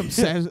I get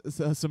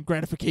some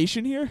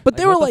gratification here? But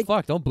they what were the like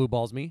fuck? Don't blue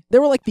balls me. they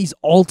were like these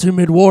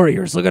ultimate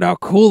warriors. Look at how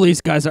cool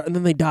these guys are, and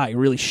then they die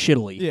really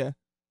shittily. Yeah.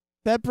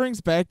 That brings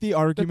back the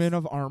argument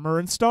of armor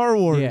in Star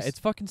Wars. Yeah, it's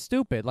fucking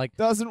stupid. Like,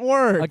 doesn't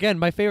work. again,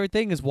 my favorite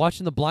thing is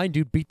watching the blind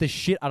dude beat the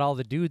shit out of all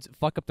the dudes,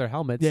 fuck up their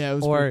helmets. Yeah, it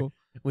was or pretty cool.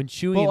 when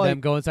Chewie But, and like- them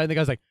go inside, and the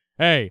guy's like,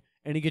 "Hey,"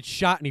 and he gets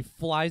shot, and he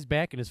flies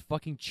back, and his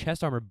fucking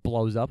chest armor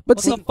blows up. But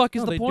what see- the fuck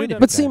is No, the they do point that of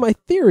But that? see, my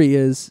theory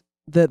is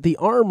that the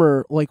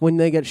armor, like when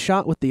they get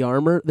shot with the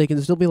armor, they can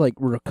still be like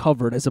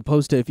recovered, as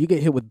opposed to if you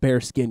get hit with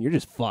bare skin, you're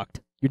just fucked.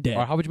 You're dead.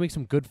 Or how would you make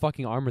some good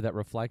fucking armor that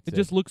reflects It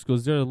just looks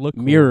good. They look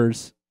cool.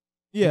 Mirrors.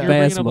 Yeah. You're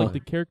bringing up Phasma. like the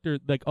character,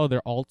 like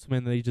they're ultimate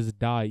and they just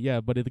die. Yeah,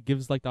 but it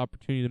gives like the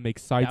opportunity to make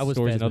side That was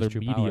stories and Phasma's other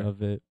true media power.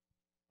 of it.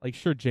 Like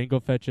sure,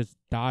 Jango Fett just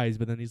dies,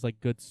 but then he's like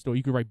good story.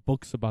 You could write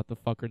books about the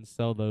fucker and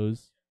sell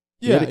those.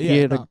 Yeah, He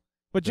had a- no.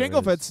 But There Jango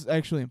is. Fett's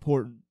actually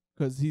important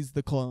because he's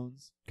the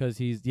clones. because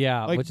he's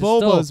Like which is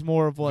still Boba's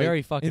more of like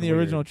very fucking in the weird.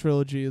 original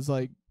trilogy is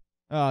like,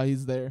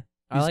 he's there.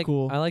 He's I like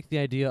cool. I like the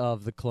idea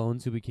of the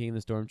clones who became the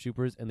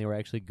stormtroopers and they were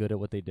actually good at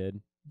what they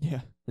did Yeah.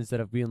 instead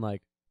of being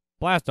like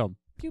blast them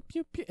pew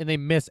pew pew and they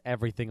miss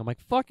everything. I'm like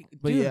fuck,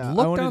 But dude, yeah, I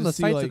look wanted down to the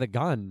see, sights like- of the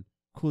gun.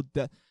 Cool.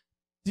 Do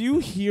you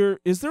hear?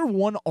 Is there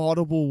one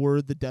audible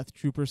word the Death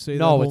Troopers say?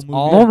 No, that it's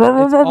whole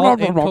movie? all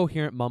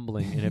incoherent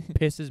mumbling and it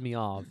pisses me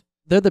off.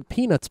 They're the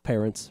Peanuts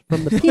parents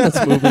from the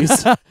Peanuts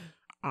movies. Like,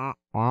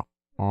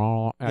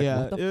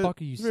 Yeah, what the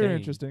fuck are you Very saying?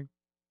 interesting.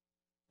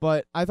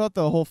 But I thought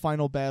the whole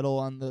final battle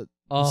on the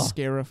Oh,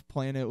 Scarif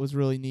planet was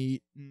really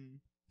neat.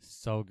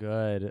 so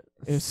good.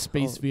 It was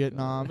Space So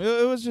Vietnam.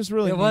 good. It was just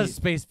really It neat. was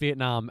Space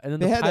Vietnam, and then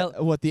They the had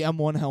pilot. the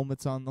M1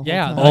 helmets on the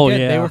Yeah, whole time. Oh, again,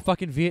 they yeah. were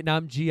fucking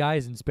Vietnam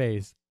GIs in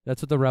space.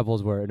 That's what the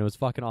rebels were, and it was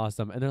fucking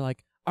awesome. And they're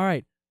like, "All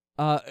right,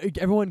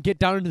 everyone get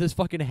down into this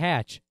fucking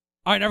hatch.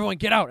 All right, everyone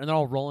get out." And they're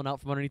all rolling out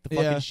from underneath the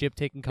fucking Yeah. ship,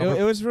 taking It, cover,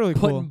 it was really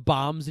putting cool.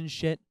 bombs and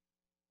shit.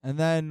 And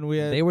then we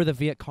had They were the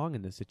Viet Cong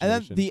in this situation.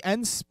 and then the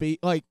end space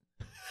like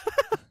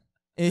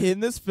in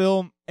this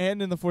film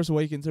and in The Force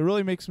Awakens, it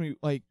really makes me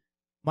like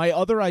my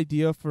other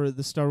idea for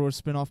the Star Wars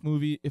spin-off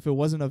movie, if it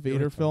wasn't a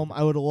Vader film,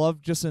 I would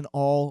love just an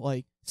all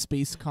like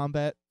space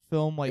combat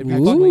film, like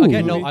Ooh.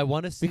 Again, no, I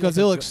want to see because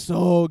like, it looks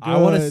so good. I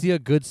want to see a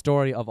good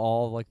story of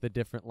all like the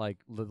different like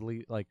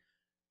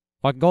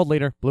fucking gold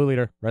leader, blue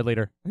leader, red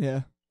leader.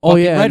 Yeah. Oh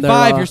Fucking yeah, red and they're,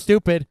 5, you're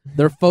stupid.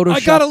 They're photoshopped. I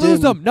gotta lose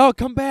in, them. No,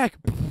 come back.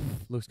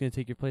 Luke's gonna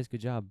take your place. Good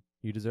job.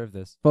 You deserve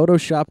this.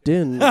 Photoshopped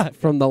in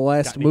from the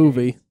last any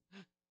movie.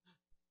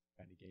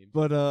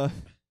 But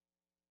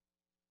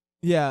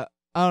yeah,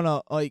 I don't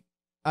know. Like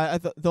I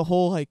thought the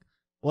whole like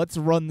let's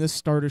run this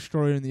Star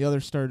Destroyer and the other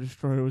Star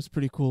Destroyer was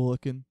pretty cool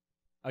looking.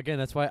 Again,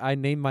 that's why I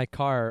named my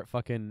car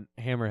fucking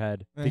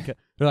Hammerhead. Eh. Because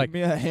they're like,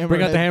 Bring out the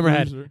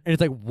Hammerhead. Cruiser. And it's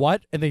like,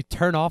 what? And they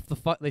turn off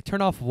they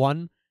turn off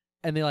one,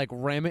 and they like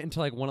ram it into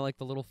like one of like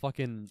the little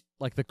fucking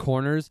like the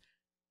corners,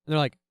 and they're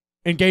like,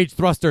 engage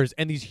thrusters,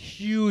 and these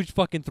huge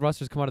fucking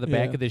thrusters come out of the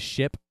back Yeah. of this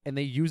ship, and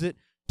they use it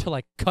to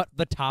like cut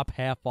the top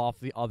half off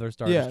the other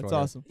Star Destroyer. Yeah, it's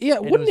awesome. Yeah,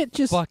 And wouldn't it was it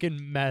just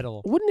fucking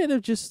metal? wouldn't it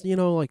have just,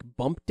 like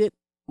bumped it,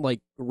 like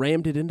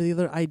rammed it into the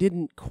other? I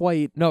didn't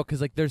quite No, because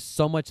like there's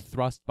so much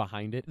thrust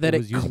behind it that it it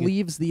was using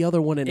cleaves the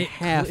other one in it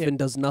half cle- and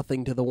does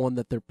nothing to the one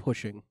that they're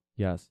pushing.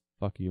 Yes,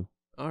 fuck you.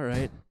 All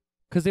right.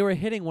 Because they were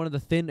hitting one of the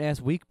thin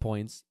ass weak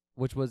points,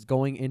 which was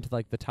going into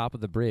like the top of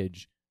the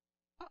bridge.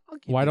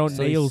 Why don't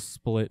that. nails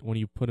split when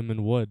you put them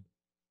in wood?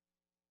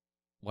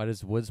 Why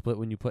does wood split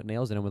when you put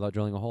nails in them without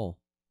drilling a hole?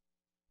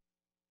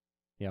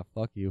 Yeah,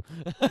 fuck you.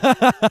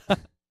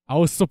 I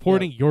was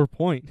supporting your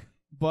point.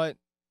 But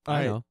I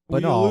alright, know, we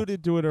but no,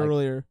 alluded to it like-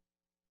 earlier.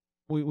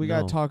 We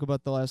gotta No. talk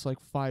about the last like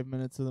 5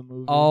 minutes of the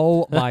movie.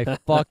 Oh my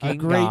fucking a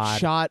great god!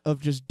 shot of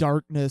just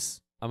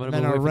darkness, I'm and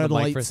gonna then move a away from red the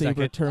mic for a lightsaber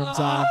second. turns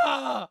on,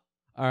 All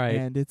right.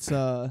 and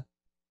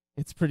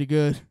it's pretty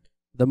good.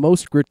 The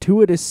most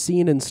gratuitous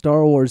scene in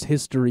Star Wars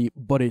history,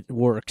 but it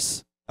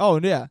works. Oh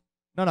yeah,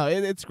 no,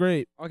 it's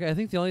great. Okay, I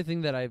think the only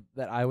thing that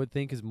I would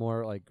think is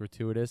more like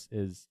gratuitous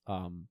is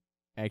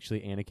actually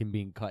Anakin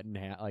being cut in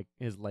half, like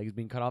his legs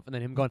being cut off, and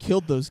then him going,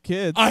 Killed those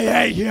kids. "I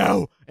hate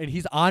you," and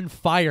he's on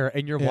fire,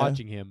 and you're Yeah.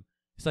 watching him.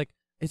 It's like,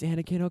 is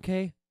Anakin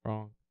okay?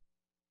 Wrong.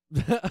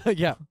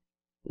 Yeah.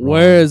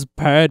 Where's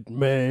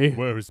Padme?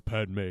 Where's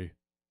Padme?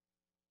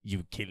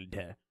 You killed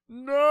her.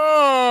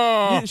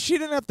 Yeah, she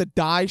didn't have to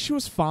die. She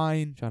was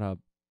fine. Shut up.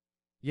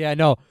 Yeah,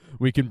 no,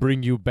 we can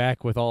bring you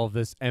back with all of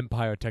this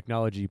Empire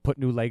technology, put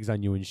new legs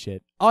on you and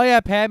shit. Oh yeah,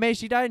 Padme,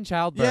 she died in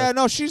childbirth. Yeah,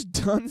 no, she's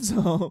done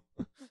so.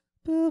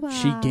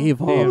 She gave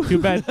Damn, up. too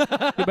bad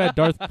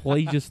Darth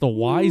Plagueis the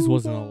Wise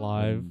wasn't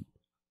alive.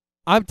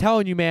 I'm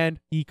telling you, man,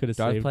 He could have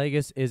Darth saved.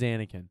 Plagueis is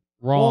Anakin.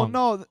 Wrong.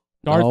 Well, no,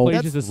 Darth No.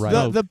 Plagueis that's is right.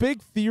 Snoke. the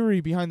big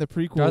theory behind the Darth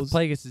prequels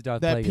Plagueis is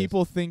Darth that Plagueis.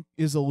 people think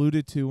is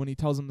alluded to when he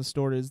tells them the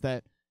story is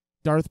that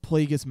Darth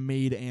Plagueis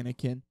made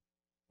Anakin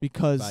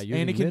because By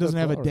using Anakin doesn't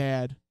have a midichlorians.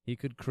 dad, He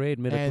could create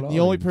and the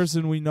only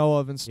person we know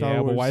of in Star Yeah,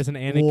 Wars. but why doesn't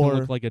Anakin lore-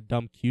 look like a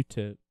dumb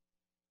Q-tip?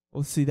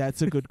 Well, see,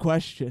 that's a good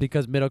question.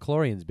 because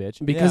midichlorians,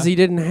 bitch. Because Yeah. he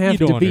didn't have You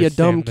to don't be a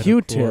dumb understand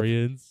Q-tip.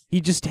 midichlorians.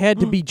 He just had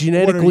to be What are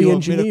genetically you,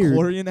 engineered. a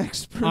midichlorian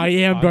expert? I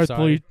am I'm Darth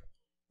sorry.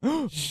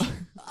 Plagueis.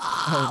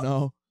 Oh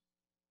no.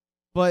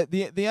 But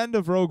the end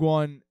of Rogue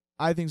One,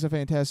 I think, is a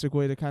fantastic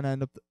way to kind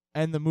of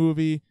end the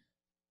movie,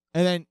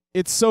 and then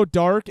it's so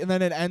dark, and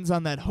then it ends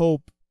on that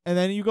hope, and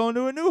then you go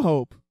into a new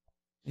hope,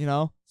 you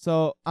know.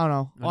 So I don't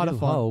know, a lot of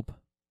fun. Hope.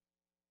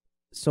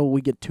 So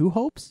we get two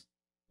hopes?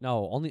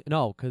 No,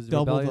 because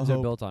Double the rebellions are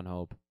hope. built on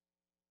hope.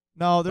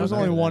 No, there's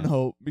Okay, only one then.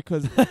 hope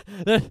because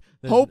There's-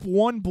 Hope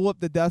 1 blew up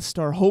the Death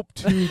Star. Hope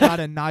 2 got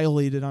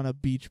annihilated on a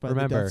beach by the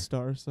Remember. Death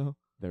Star. So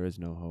There is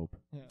no hope.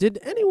 Did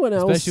anyone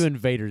else... Especially when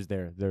Vader's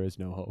there. There is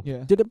no hope.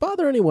 yeah. Did it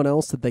bother anyone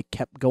else that they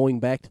kept going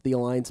back to the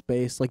Alliance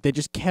base? Like, they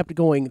just kept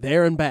going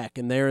there and back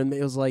and there, and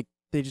it was like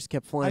they just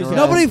kept flying I around.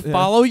 guess. Nobody Yeah.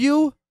 follow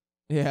you?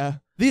 Yeah.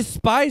 These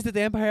spies that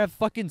the Empire have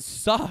fucking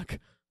suck.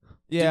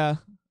 Yeah.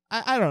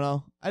 I don't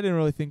know. I didn't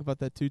really think about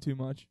that too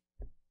much.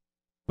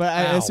 But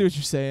I Ow. see what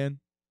you're saying.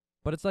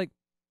 But it's like,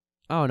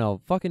 I don't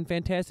know. Fucking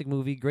fantastic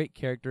movie. Great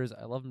characters.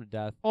 I love them to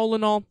death. All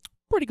in all,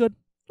 pretty good.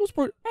 It was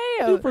pretty,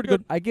 Hey, pretty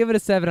good. I give it a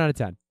 7 out of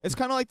 10. It's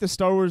kind of like the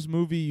Star Wars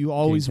movie you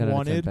always 10 out of 10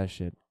 wanted. best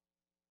shit.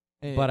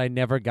 and- But I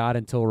never got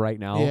until right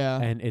now.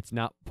 Yeah. And it's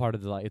not part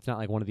of the, it's not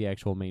like one of the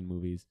actual main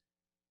movies.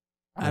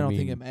 I don't think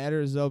mean- it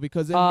matters though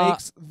because it Uh,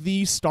 makes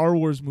the Star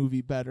Wars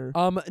movie better.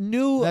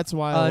 New That's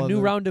why I love new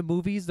it. round of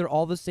movies. They're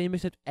all the same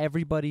except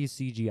everybody's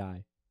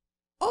CGI.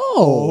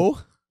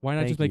 Oh! Why not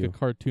Thank just make you. a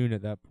cartoon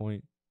at that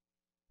point?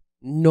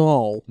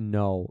 No.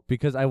 No,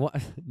 because I want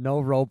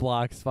no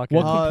Roblox. Fucking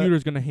What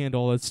computer's going to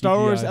handle all that Star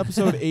Wars CGI?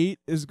 Episode 8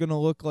 is gonna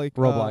look like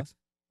Roblox.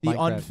 the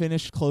Minecraft.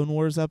 unfinished Clone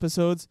Wars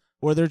episodes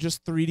where they're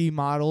just 3D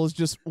models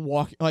just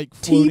walking like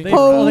floating.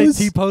 T-pose.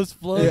 They T-pose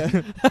float.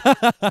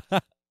 Yeah.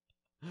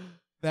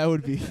 That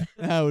would be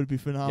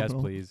Yes, phenomenal.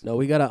 please. No,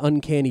 we got to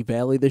uncanny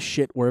valley this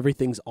shit where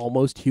everything's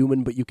almost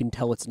human, but you can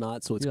tell it's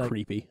not, so it's You're like,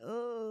 creepy.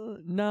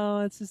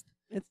 No, it's just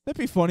That'd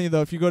be funny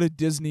though if you go to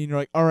Disney and you're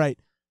like, all right,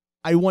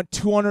 I want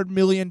 $200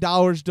 million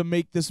to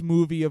make this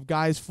movie of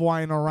guys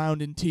flying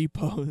around in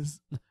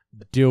T-pose.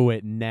 do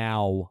it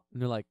now.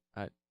 And they're like,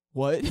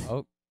 What?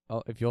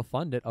 oh, if you'll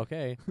fund it,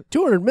 okay.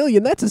 $200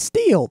 million, that's a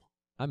steal.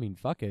 I mean,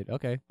 fuck it,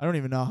 okay. I don't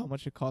even know how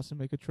much it costs to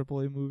make a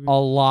AAA movie. A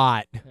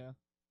lot. Yeah.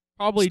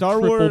 Probably Star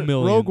triple Wars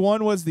million. Rogue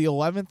One was the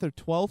 11th or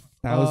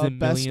 12th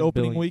best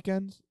opening billion.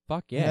 weekend.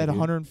 Fuck It yeah. had dude.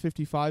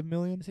 155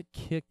 million. It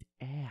kicked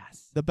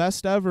ass. The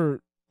best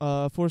ever,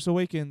 Force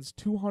Awakens,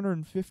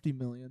 250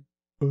 million.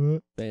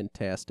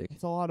 Fantastic.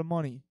 That's a lot of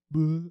money.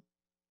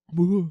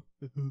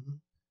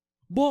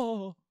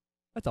 Whoa.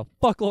 That's a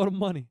fuckload of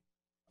money.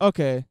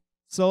 Okay,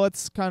 so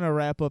let's kind of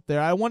wrap up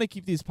there. I want to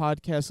keep these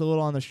podcasts a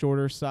little on the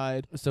shorter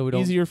side. So we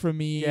don't. Easier for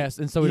me. Yes,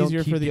 and so we don't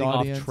easier keep for the getting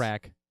audience. off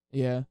track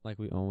Yeah. like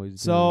we always do.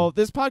 So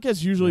this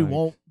podcast usually Right.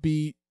 won't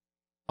be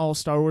all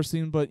Star Wars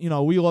themed, but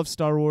we love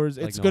Star Wars.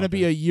 Like It's no going to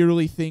be other. a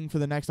yearly thing for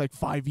the next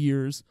 5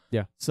 years.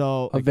 Yeah.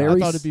 So A I very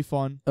thought it'd be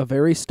fun. A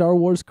very Star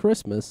Wars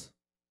Christmas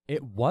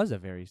It was a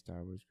very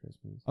Star Wars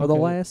Christmas. for the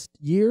Okay. last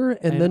year,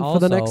 and And then for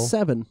the next also-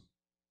 7.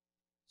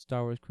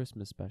 Star Wars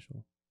Christmas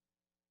special.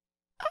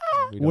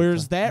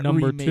 Where's that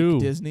Number remake, 2.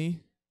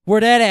 Disney?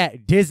 Where that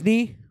at?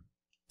 Disney?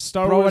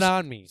 Star Throw Wars it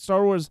on me.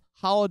 Star Wars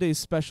Holiday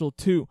Special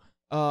 2.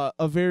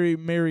 A very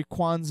Merry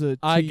Kwanzaa to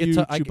I get you,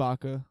 to-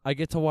 Chewbacca. I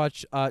get to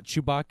watch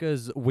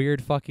Chewbacca's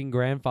weird fucking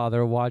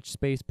grandfather watch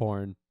space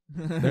porn.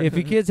 If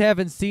you kids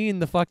haven't seen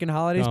the fucking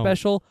holiday Don't.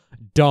 special,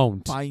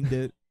 don't. Find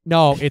it.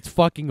 No, it's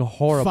fucking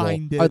horrible.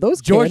 Find it. Are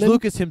those George canon?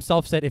 Lucas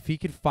himself said if he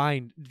could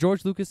find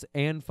George Lucas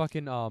and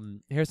fucking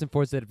Harrison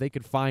Ford said if they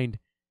could find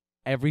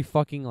every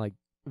fucking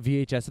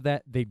VHS of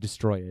that, they'd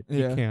destroy it. You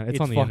Yeah. can't. It's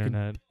It's on the fucking-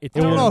 internet. It's I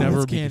It don't will know if never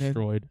it's be canon.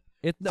 destroyed.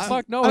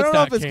 fuck no, I it's don't know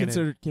not if it's canon.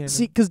 considered canon.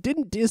 See, because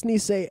didn't Disney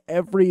say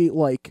every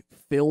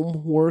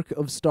film work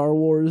of Star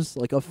Wars,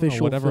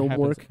 official whatever film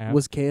happens work, after.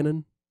 was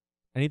canon?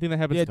 Anything that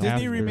happens yeah, after.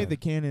 Disney remade the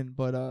canon,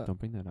 but Don't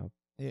bring that up.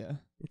 yeah.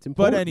 It's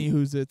But important.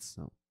 anywho's it's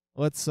No.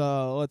 let's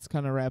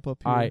kind of wrap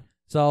up here. All right.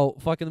 So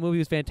fucking the movie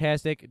was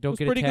fantastic. Don't was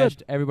get pretty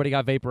attached. Everybody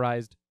got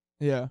vaporized.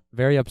 Yeah.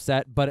 Very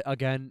upset, but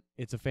again,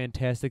 it's a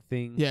fantastic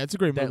thing Yeah, it's a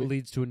great that movie.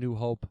 leads to A New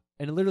Hope.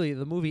 And literally,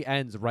 the movie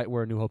ends right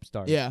where A New Hope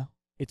starts. Yeah.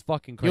 It's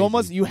fucking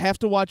crazy. You have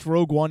to watch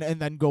Rogue One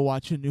and then go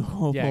watch A New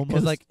Hope. Yeah,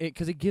 almost.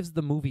 because it gives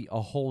the movie a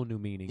whole new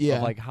meaning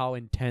Yeah. of how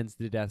intense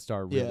the Death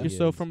Star really Yeah. is.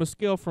 So from a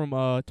scale from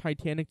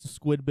Titanic to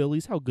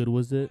Squidbillies, how good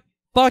was it?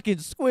 fucking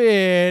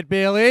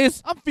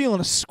Squidbillies. I'm feeling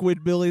a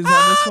Squidbillies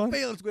on this one.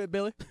 Feeling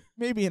Squidbilly.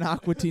 Maybe an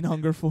Aqua Teen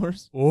Hunger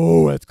Force.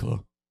 Oh, that's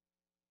cool.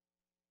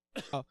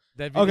 Oh.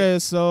 That'd be Okay,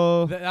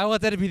 so I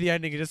want that to be the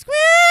ending. Just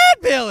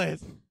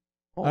Squidbillies.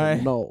 Oh,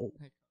 Alright. no.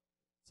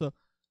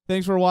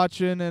 thanks for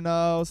watching, and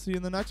I'll see you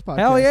in the next podcast.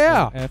 Hell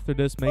yeah. After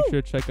this, make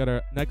sure to check out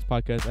our next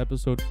podcast,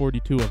 episode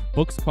 42 of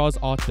Books Cause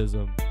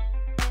Autism.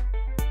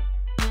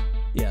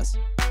 Yes.